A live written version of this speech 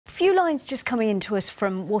few lines just coming into us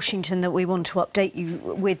from Washington that we want to update you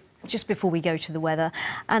with just before we go to the weather.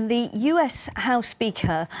 And the US House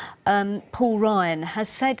Speaker, Paul Ryan, has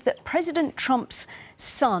said that President Trump's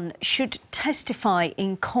son should testify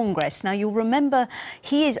in Congress. Now, you'll remember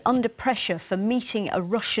he is under pressure for meeting a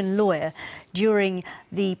Russian lawyer during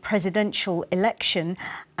the presidential election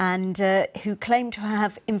and who claimed to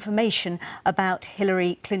have information about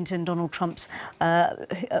Hillary Clinton, Donald Trump's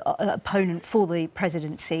opponent for the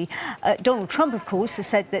presidency. Donald Trump, of course, has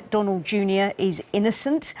said that Donald Jr. is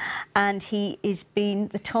innocent and he is being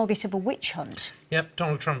the target of a witch hunt. Yep,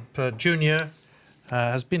 Donald Trump Jr.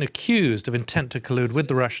 Has been accused of intent to collude with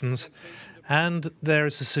the Russians, and there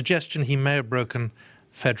is a suggestion he may have broken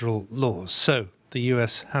federal laws. So the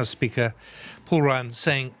US House Speaker, Paul Ryan,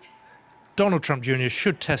 saying Donald Trump Jr.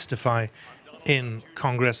 should testify in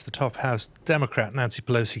Congress. The top House Democrat, Nancy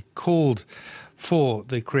Pelosi, called for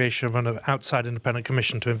the creation of an outside independent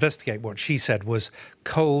commission to investigate what she said was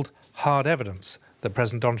cold, hard evidence that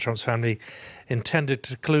President Donald Trump's family intended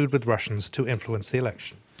to collude with Russians to influence the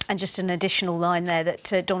election. And just an additional line there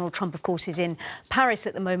that Donald Trump, of course, is in Paris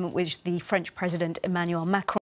at the moment with the French President Emmanuel Macron.